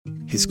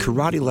his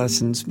karate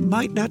lessons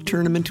might not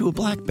turn him into a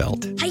black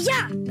belt.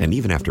 Hi-ya! And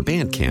even after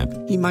band camp,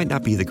 he might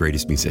not be the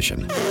greatest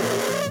musician.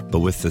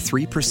 But with the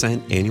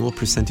 3% annual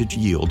percentage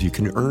yield you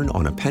can earn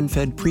on a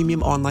PenFed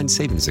premium online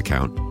savings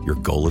account, your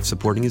goal of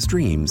supporting his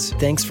dreams...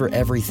 Thanks for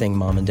everything,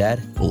 Mom and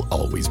Dad. ...will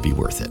always be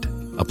worth it.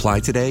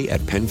 Apply today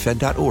at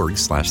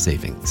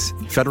PenFed.org/savings.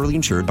 Federally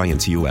insured by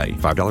NCUA.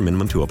 $5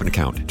 minimum to open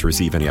account. To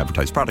receive any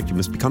advertised product, you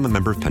must become a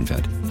member of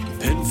PenFed.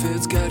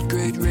 PenFed's got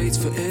great rates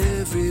for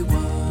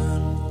everyone.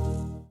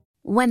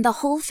 When the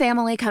whole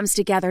family comes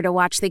together to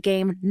watch the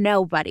game,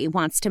 nobody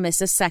wants to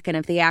miss a second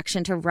of the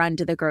action to run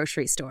to the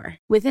grocery store.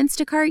 With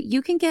Instacart,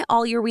 you can get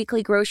all your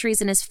weekly groceries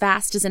in as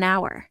fast as an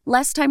hour.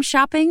 Less time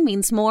shopping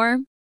means more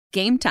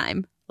game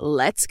time.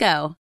 Let's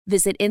go.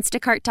 Visit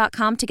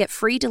instacart.com to get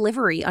free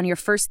delivery on your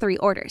first 3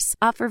 orders.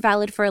 Offer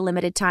valid for a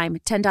limited time.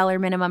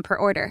 $10 minimum per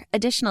order.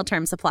 Additional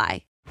terms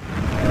apply.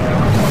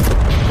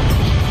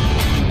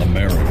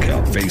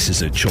 America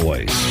faces a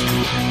choice.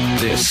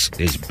 This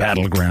is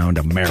Battleground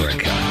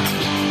America.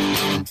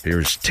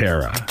 Here's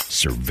Tara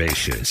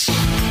Servatius.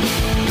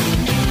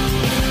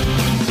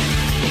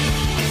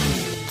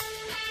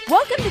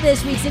 Welcome to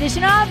this week's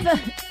edition of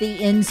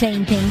the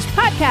Insane Things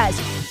Podcast.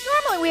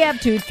 Normally we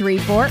have 2, 3,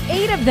 4,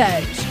 8 of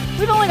those.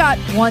 We've only got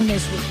 1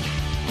 this week.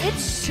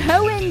 It's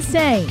so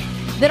insane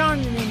that on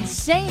an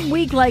insane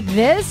week like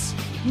this,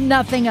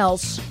 nothing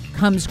else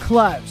comes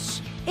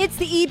close. It's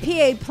the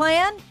EPA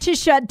plan to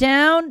shut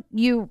down,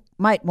 you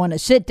might want to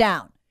sit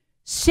down,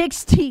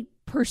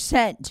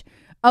 60%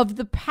 of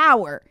the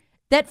power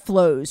that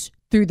flows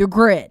through the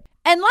grid.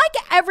 And like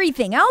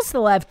everything else the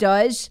left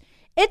does,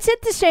 it's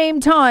at the same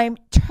time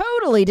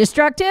totally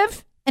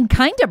destructive and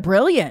kind of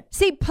brilliant.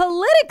 See,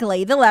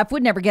 politically, the left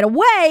would never get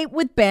away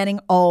with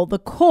banning all the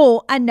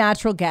coal and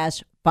natural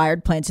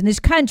gas-fired plants in this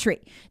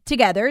country.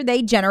 Together,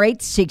 they generate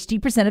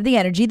 60% of the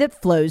energy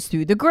that flows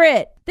through the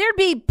grid. There'd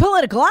be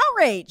political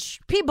outrage,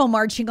 people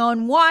marching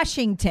on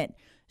Washington.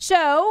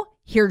 So,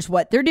 here's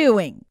what they're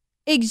doing.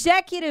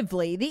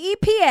 Executively, the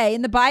EPA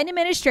and the Biden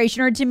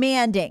administration are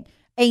demanding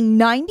a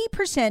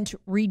 90%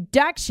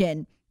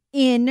 reduction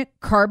in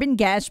carbon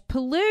gas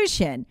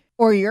pollution,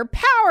 or your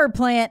power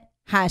plant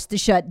has to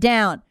shut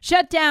down.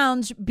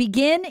 Shutdowns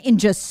begin in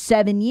just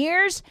 7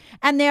 years,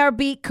 and there'll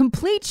be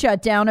complete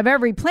shutdown of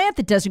every plant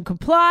that doesn't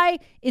comply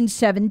in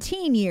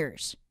 17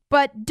 years.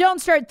 But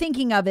don't start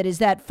thinking of it as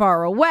that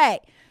far away.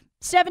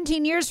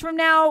 17 years from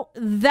now,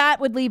 that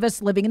would leave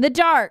us living in the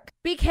dark,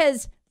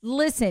 because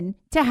listen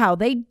to how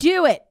they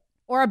do it.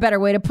 Or a better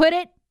way to put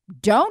it,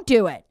 don't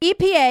do it.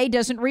 EPA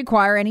doesn't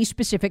require any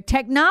specific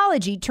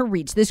technology to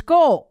reach this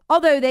goal.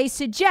 Although they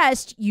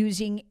suggest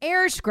using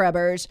air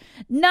scrubbers,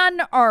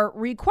 none are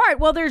required.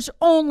 Well, there's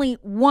only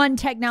one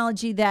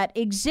technology that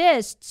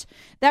exists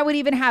that would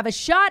even have a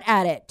shot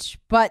at it.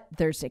 But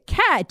there's a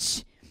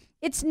catch.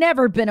 It's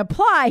never been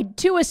applied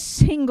to a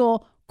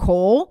single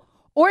coal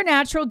or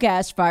natural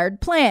gas-fired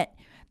plant.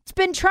 It's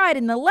been tried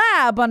in the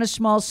lab on a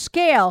small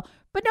scale,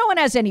 but no one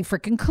has any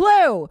freaking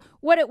clue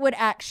what it would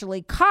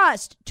actually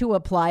cost to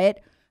apply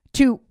it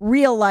to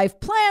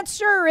real-life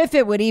plants, or if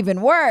it would even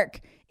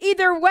work.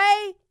 Either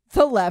way,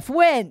 the left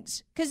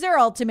wins, because their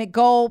ultimate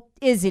goal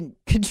isn't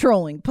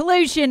controlling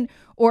pollution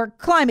or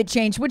climate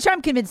change, which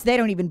I'm convinced they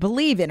don't even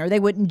believe in, or they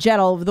wouldn't jet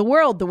all over the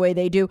world the way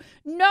they do.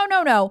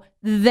 No.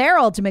 Their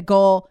ultimate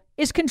goal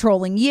is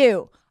controlling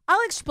you.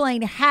 I'll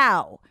explain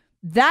how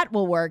that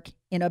will work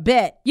in a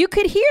bit. You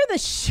could hear the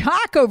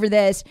shock over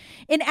this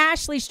in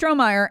Ashley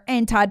Strohmeyer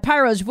and Todd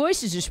Pyro's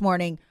voices this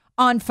morning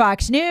on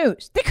Fox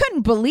News. They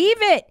couldn't believe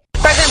it.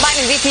 President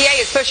Biden's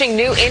EPA is pushing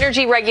new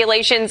energy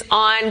regulations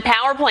on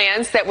power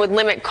plants that would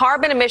limit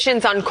carbon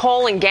emissions on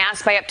coal and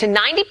gas by up to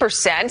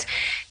 90%.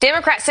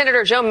 Democrat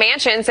Senator Joe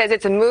Manchin says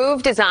it's a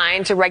move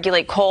designed to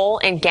regulate coal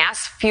and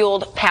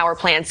gas-fueled power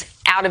plants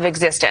out of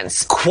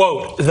existence.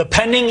 Quote, the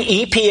pending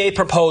EPA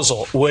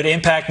proposal would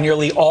impact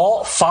nearly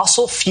all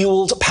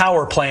fossil-fueled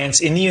power plants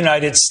in the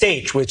United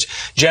States,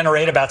 which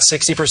generate about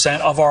 60%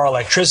 of our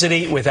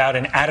electricity without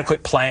an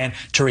adequate plan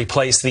to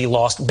replace the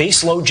lost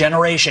baseload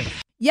generation.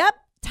 Yep.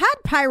 Todd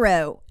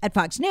Pyro at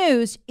Fox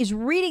News is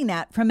reading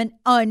that from an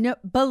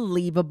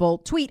unbelievable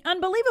tweet.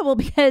 Unbelievable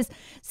because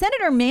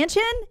Senator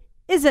Manchin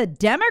is a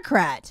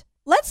Democrat.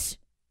 Let's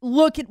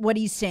look at what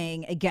he's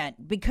saying again,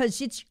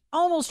 because it's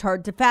almost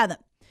hard to fathom.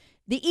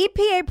 The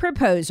EPA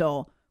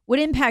proposal would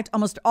impact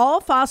almost all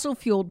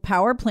fossil-fueled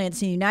power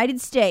plants in the United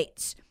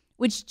States,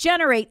 which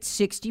generate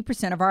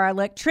 60% of our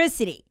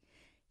electricity.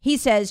 He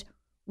says,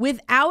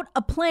 without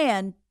a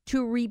plan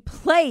to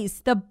replace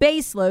the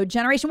baseload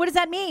generation. What does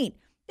that mean?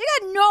 They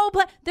got no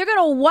plan. They're going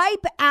to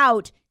wipe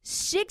out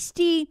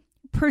 60%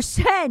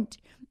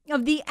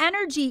 of the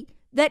energy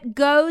that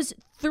goes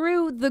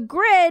through the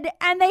grid,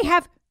 and they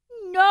have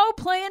no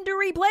plan to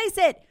replace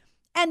it.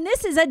 And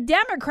this is a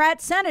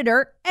Democrat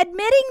senator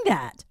admitting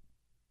that.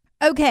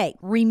 Okay,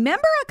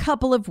 remember a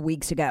couple of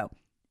weeks ago,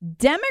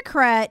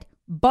 Democrat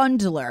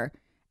bundler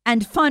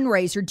and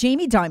fundraiser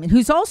Jamie Dimon,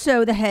 who's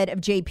also the head of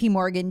J.P.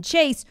 Morgan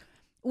Chase,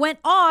 went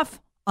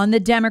off on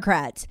the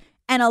Democrats.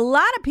 And a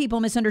lot of people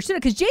misunderstood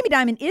it because Jamie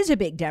Dimon is a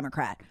big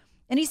Democrat.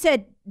 And he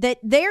said that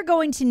they're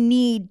going to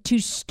need to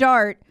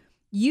start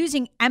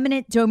using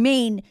eminent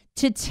domain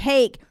to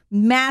take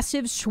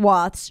massive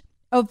swaths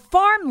of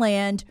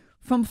farmland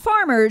from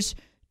farmers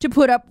to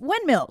put up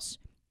windmills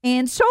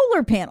and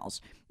solar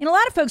panels. And a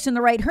lot of folks on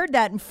the right heard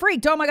that and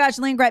freaked. Oh my gosh,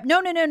 land grab.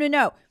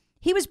 No.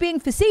 He was being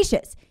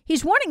facetious.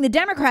 He's warning the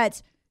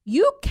Democrats,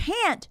 you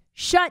can't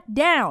shut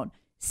down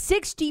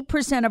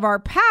 60% of our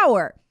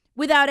power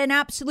without an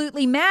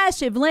absolutely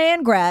massive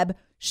land grab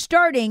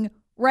starting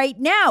right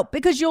now,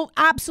 because you'll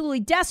absolutely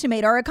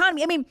decimate our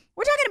economy. I mean,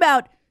 we're talking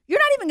about you're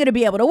not even going to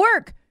be able to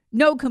work.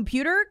 No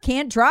computer,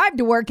 can't drive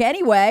to work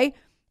anyway.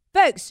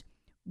 Folks,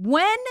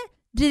 when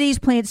do these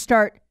plants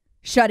start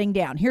shutting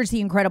down? Here's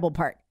the incredible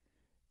part.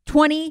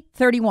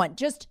 2031,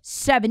 just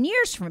 7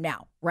 years from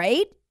now,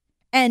 right?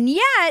 And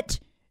yet,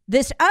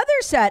 this other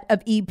set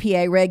of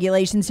EPA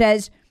regulations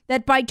says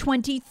that by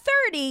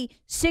 2030,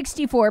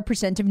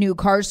 64% of new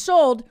cars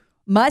sold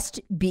must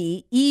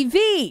be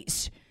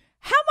EVs.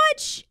 How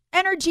much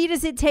energy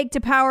does it take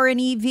to power an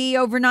EV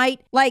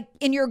overnight? Like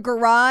in your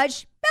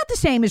garage? About the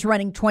same as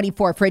running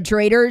 24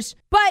 refrigerators.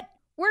 But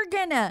we're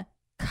going to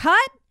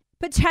cut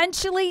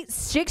potentially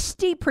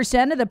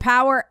 60% of the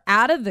power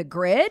out of the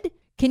grid?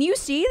 Can you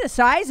see the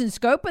size and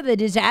scope of the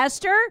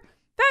disaster?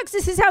 Folks,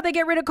 this is how they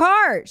get rid of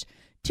cars.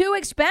 Too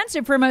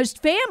expensive for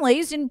most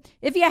families, and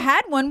if you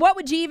had one, what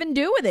would you even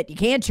do with it? You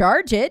can't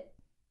charge it.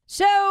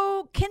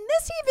 So, can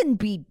this even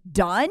be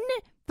done?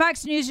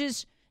 Fox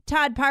News'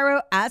 Todd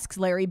Pyro asks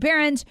Larry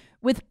Behrens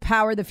with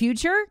Power the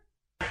Future.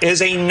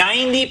 Is a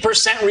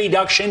 90%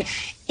 reduction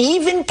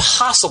even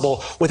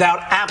possible without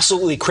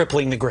absolutely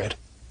crippling the grid?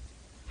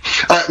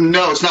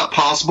 No, it's not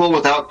possible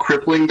without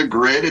crippling the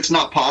grid. It's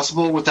not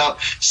possible without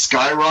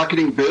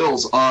skyrocketing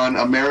bills on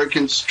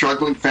American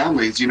struggling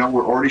families. You know,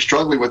 we're already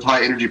struggling with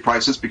high energy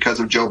prices because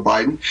of Joe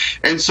Biden.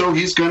 And so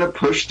he's going to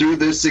push through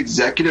this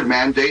executive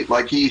mandate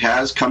like he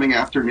has, coming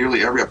after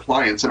nearly every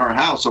appliance in our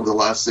house over the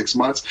last 6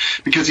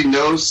 months, because he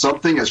knows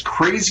something as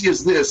crazy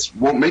as this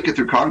won't make it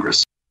through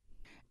Congress.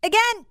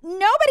 Again,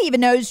 nobody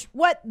even knows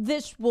what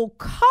this will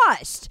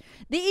cost.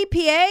 The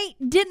EPA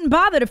didn't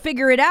bother to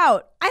figure it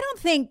out. I don't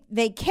think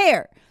they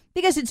care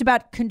because it's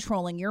about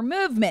controlling your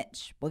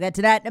movement. We'll get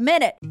to that in a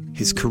minute.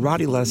 His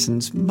karate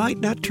lessons might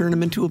not turn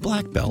him into a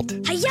black belt.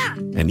 Hi-ya!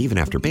 And even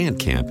after band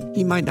camp,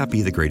 he might not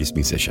be the greatest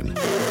musician.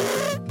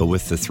 But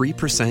with the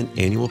 3%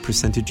 annual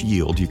percentage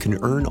yield you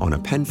can earn on a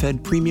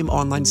PenFed premium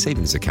online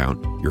savings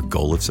account, your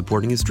goal of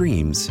supporting his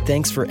dreams...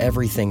 Thanks for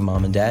everything,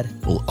 Mom and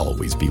Dad. ...will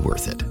always be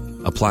worth it.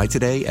 Apply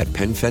today at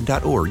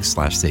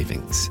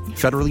PenFed.org/savings.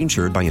 Federally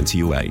insured by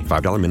NCUA.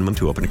 $5 minimum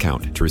to open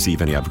account. To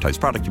receive any advertised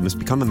product, you must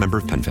become a member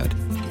of PenFed.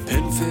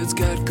 PenFed's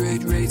got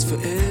great rates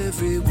for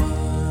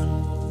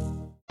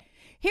everyone.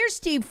 Here's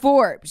Steve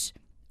Forbes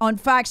on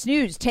Fox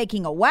News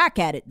taking a whack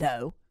at it,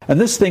 though. And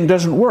this thing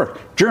doesn't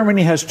work.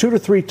 Germany has 2 to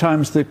 3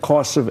 times the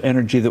cost of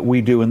energy that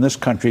we do in this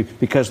country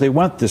because they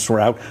went this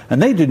route,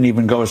 and they didn't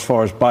even go as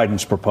far as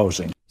Biden's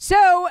proposing.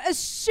 So,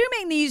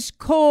 assuming these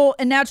coal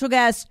and natural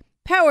gas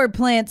power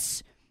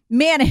plants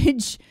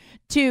manage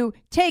to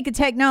take a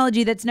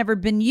technology that's never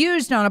been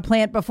used on a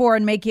plant before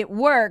and make it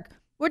work,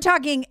 we're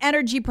talking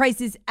energy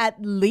prices at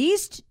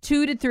least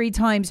 2 to 3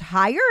 times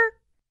higher.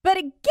 But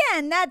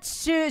again,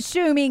 that's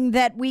assuming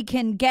that we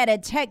can get a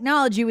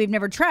technology we've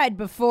never tried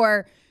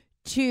before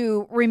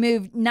to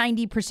remove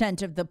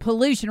 90% of the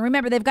pollution.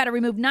 Remember, they've got to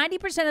remove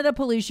 90% of the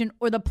pollution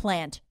or the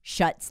plant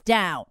shuts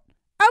down.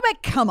 Oh,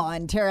 but come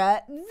on,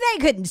 Tara. They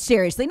couldn't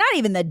seriously, not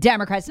even the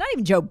Democrats, not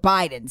even Joe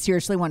Biden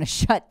seriously want to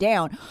shut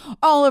down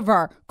all of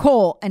our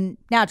coal and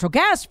natural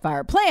gas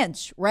fire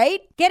plants,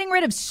 right? Getting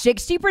rid of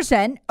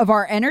 60% of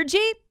our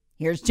energy?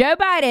 Here's Joe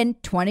Biden,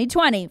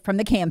 2020, from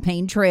the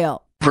campaign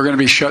trail. We're going to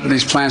be shutting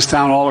these plants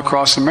down all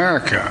across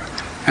America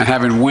and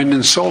having wind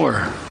and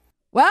solar.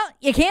 Well,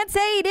 you can't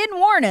say he didn't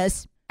warn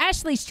us.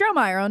 Ashley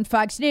Strohmeyer on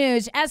Fox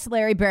News asked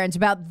Larry Behrens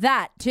about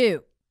that,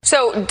 too.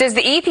 So does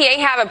the EPA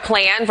have a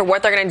plan for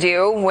what they're going to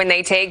do when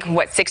they take,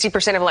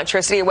 60% of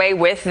electricity away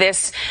with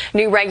this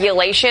new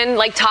regulation?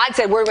 Like Todd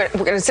said, we're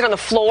going to sit on the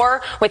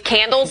floor with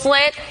candles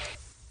lit.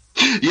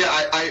 Yeah,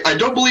 I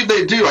don't believe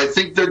they do. I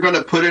think they're going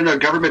to put in a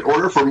government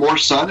order for more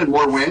sun and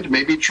more wind,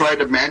 maybe try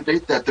to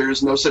mandate that there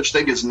is no such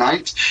thing as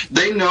night.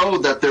 They know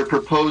that their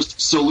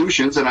proposed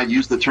solutions, and I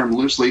use the term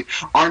loosely,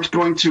 aren't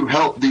going to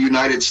help the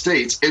United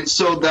States. And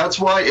so that's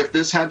why if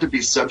this had to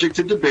be subject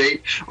to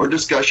debate or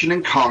discussion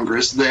in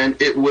Congress, then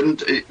it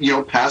wouldn't,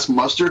 pass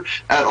muster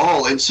at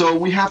all. And so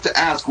we have to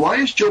ask, why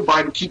does Joe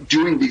Biden keep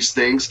doing these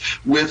things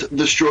with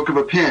the stroke of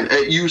a pen?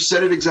 You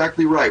said it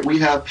exactly right. We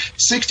have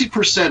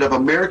 60% of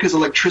America's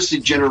electricity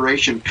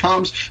generation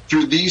comes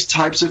through these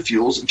types of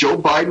fuels. Joe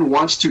Biden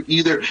wants to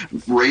either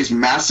raise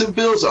massive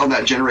bills on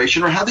that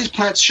generation or have these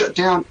plants shut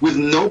down with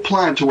no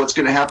plan to what's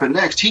going to happen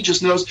next. He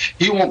just knows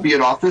he won't be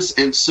in office,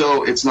 and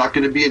so it's not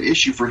going to be an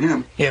issue for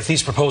him. If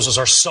these proposals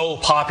are so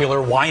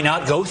popular, why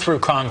not go through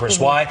Congress?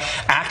 Why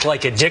act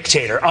like a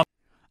dictator?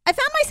 I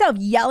found myself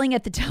yelling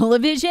at the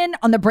television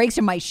on the breaks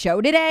of my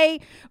show today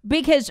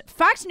because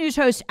Fox News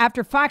host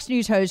after Fox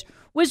News host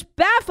was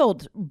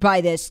baffled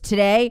by this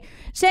today,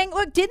 saying,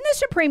 look, didn't the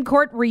Supreme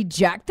Court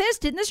reject this?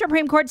 Didn't the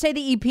Supreme Court say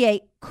the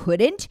EPA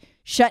couldn't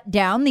shut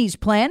down these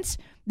plants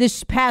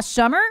this past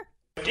summer?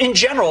 In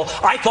general,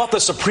 I thought the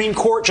Supreme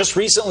Court just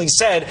recently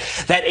said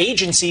that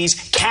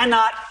agencies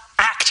cannot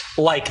act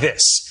like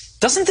this.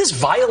 Doesn't this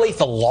violate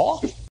the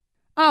law?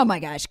 Oh my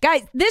gosh,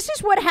 guys, this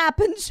is what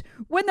happens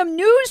when the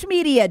news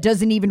media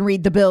doesn't even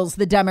read the bills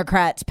the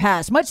Democrats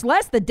pass, much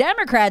less the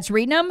Democrats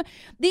reading them.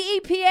 The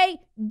EPA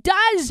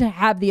does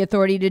have the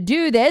authority to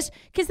do this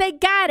because they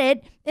got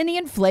it in the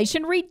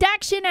Inflation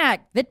Reduction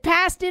Act that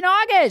passed in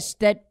August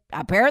that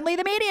apparently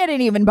the media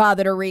didn't even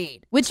bother to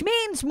read, which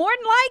means more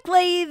than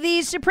likely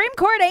the Supreme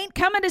Court ain't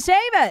coming to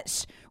save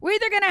us. We're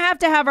either going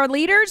to have our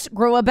leaders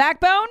grow a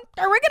backbone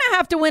or we're going to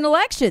have to win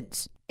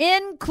elections,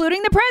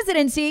 including the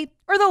presidency,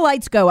 or the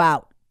lights go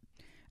out.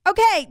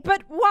 Okay,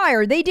 but why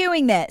are they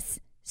doing this?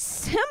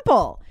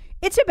 Simple.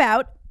 It's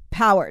about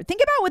power.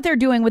 Think about what they're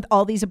doing with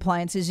all these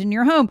appliances in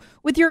your home,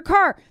 with your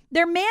car.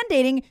 They're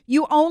mandating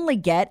you only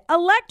get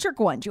electric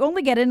ones. You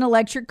only get an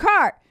electric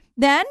car.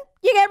 Then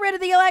you get rid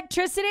of the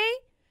electricity.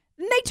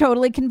 And they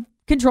totally can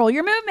control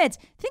your movements.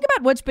 Think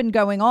about what's been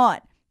going on.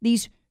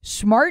 These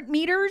smart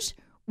meters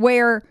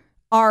where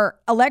our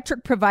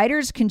electric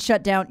providers can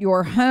shut down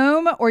your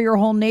home or your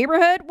whole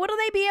neighborhood. What will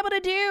they be able to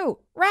do?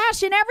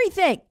 Ration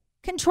everything.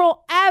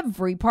 Control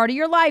every part of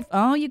your life.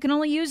 Oh, you can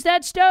only use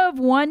that stove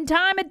one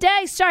time a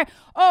day. Sorry.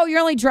 Oh,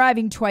 you're only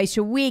driving twice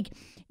a week.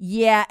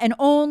 Yeah, and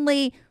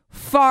only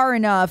far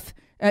enough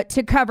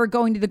to cover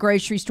going to the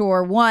grocery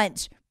store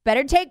once.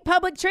 Better take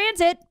public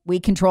transit. We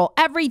control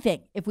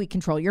everything if we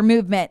control your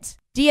movements.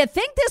 Do you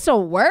think this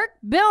will work?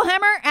 Bill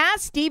Hemmer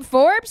asked Steve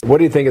Forbes. What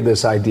do you think of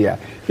this idea?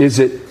 Is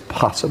it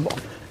possible?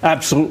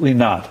 Absolutely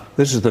not.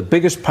 This is the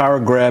biggest power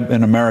grab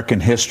in American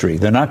history.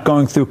 They're not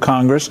going through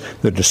Congress.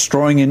 They're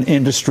destroying an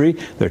industry.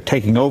 They're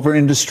taking over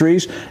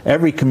industries.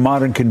 Every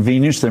modern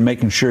convenience they're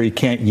making sure you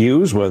can't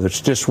use, whether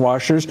it's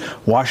dishwashers,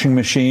 washing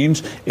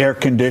machines, air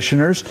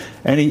conditioners,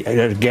 any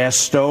gas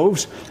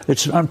stoves.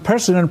 It's an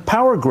unprecedented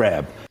power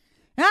grab.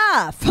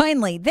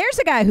 Finally, there's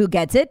a guy who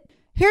gets it.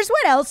 Here's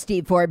what else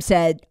Steve Forbes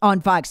said on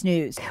Fox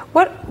News.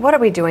 What are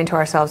we doing to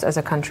ourselves as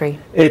a country?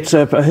 It's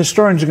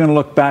historians are going to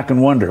look back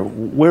and wonder,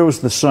 where was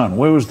the sun?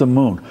 Where was the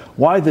moon?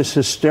 Why this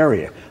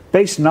hysteria?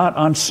 Based not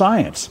on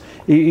science.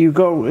 You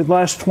go the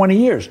last 20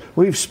 years,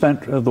 we've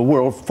spent the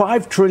world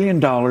 $5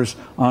 trillion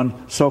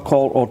on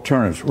so-called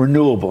alternatives,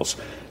 renewables.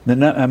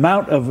 The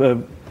amount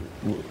of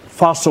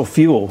fossil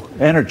fuel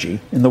energy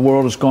in the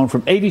world has gone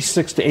from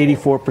 86 to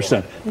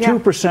 84%,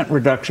 2%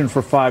 reduction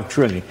for $5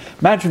 trillion.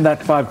 Imagine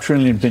that $5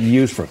 trillion been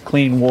used for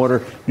clean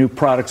water, new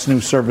products,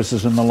 new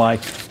services, and the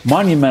like.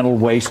 Monumental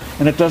waste,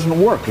 and it doesn't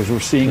work, as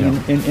we're seeing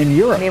in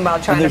Europe.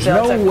 Meanwhile, China builds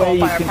a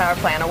coal-fired power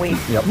plant a week.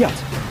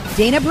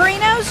 Dana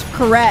Perino's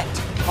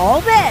correct.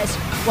 All this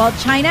while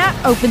China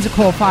opens a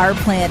coal-fired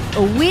plant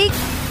a week,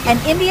 and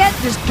India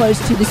is close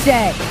to the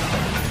same.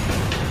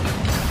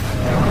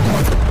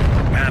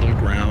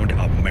 Battleground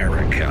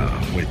America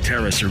with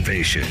Tara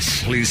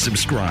Servatius. Please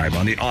subscribe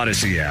on the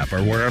Odyssey app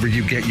or wherever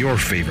you get your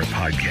favorite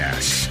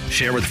podcasts.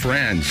 Share with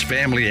friends,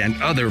 family,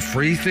 and other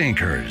free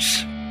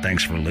thinkers.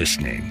 Thanks for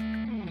listening.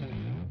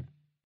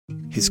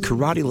 His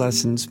karate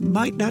lessons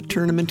might not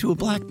turn him into a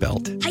black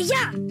belt.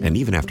 Hi-ya! And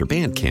even after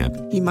band camp,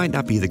 he might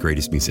not be the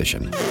greatest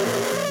musician.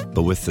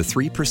 But with the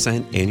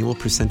 3% annual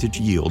percentage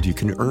yield you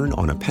can earn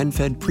on a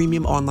PenFed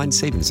premium online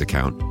savings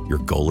account, your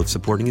goal of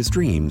supporting his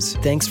dreams...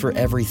 Thanks for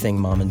everything,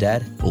 Mom and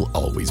Dad. ...will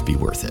always be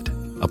worth it.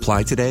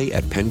 Apply today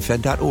at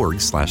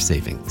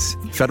PenFed.org/savings.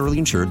 Federally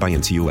insured by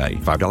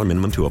NCUA. $5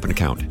 minimum to open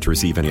account. To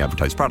receive any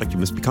advertised product, you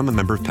must become a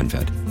member of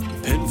PenFed.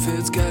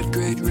 PenFed's got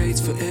great rates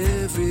for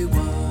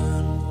everyone.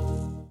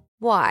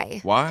 Why?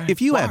 Why? If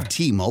you have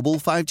T-Mobile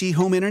 5G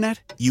home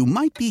internet, you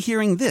might be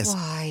hearing this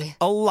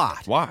a lot.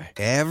 Why?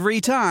 Every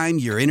time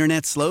your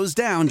internet slows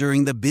down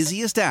during the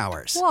busiest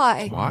hours.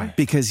 Why?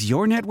 Because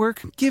your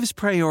network gives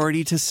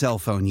priority to cell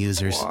phone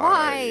users.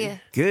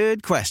 Why?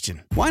 Good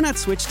question. Why not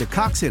switch to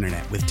Cox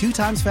Internet with 2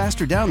 times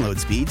faster download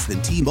speeds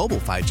than T-Mobile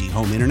 5G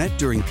home internet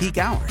during peak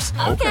hours?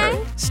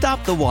 Okay.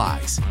 Stop the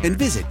whys and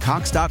visit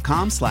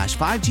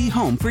cox.com/5G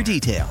home for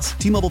details.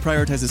 T-Mobile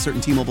prioritizes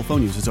certain T-Mobile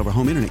phone users over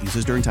home internet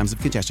users during times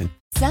of congestion.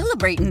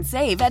 Celebrate and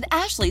save at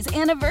Ashley's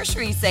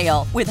Anniversary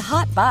Sale. With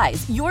Hot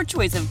Buys, your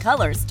choice of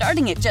colors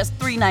starting at just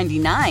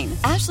 $3.99.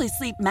 Ashley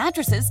Sleep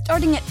mattresses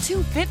starting at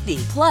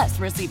 $2.50. Plus,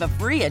 receive a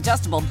free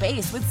adjustable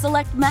base with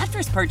select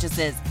mattress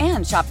purchases.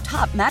 And shop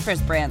top mattress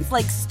brands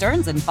like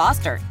Stearns &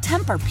 Foster,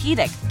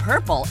 Tempur-Pedic,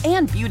 Purple,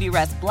 and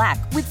Beautyrest Black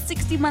with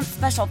 60-month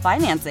special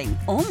financing.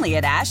 Only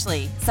at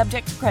Ashley.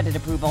 Subject to credit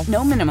approval.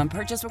 No minimum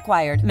purchase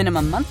required.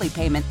 Minimum monthly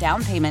payment,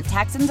 down payment,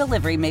 tax, and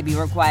delivery may be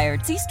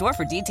required. See store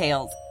for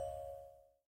details.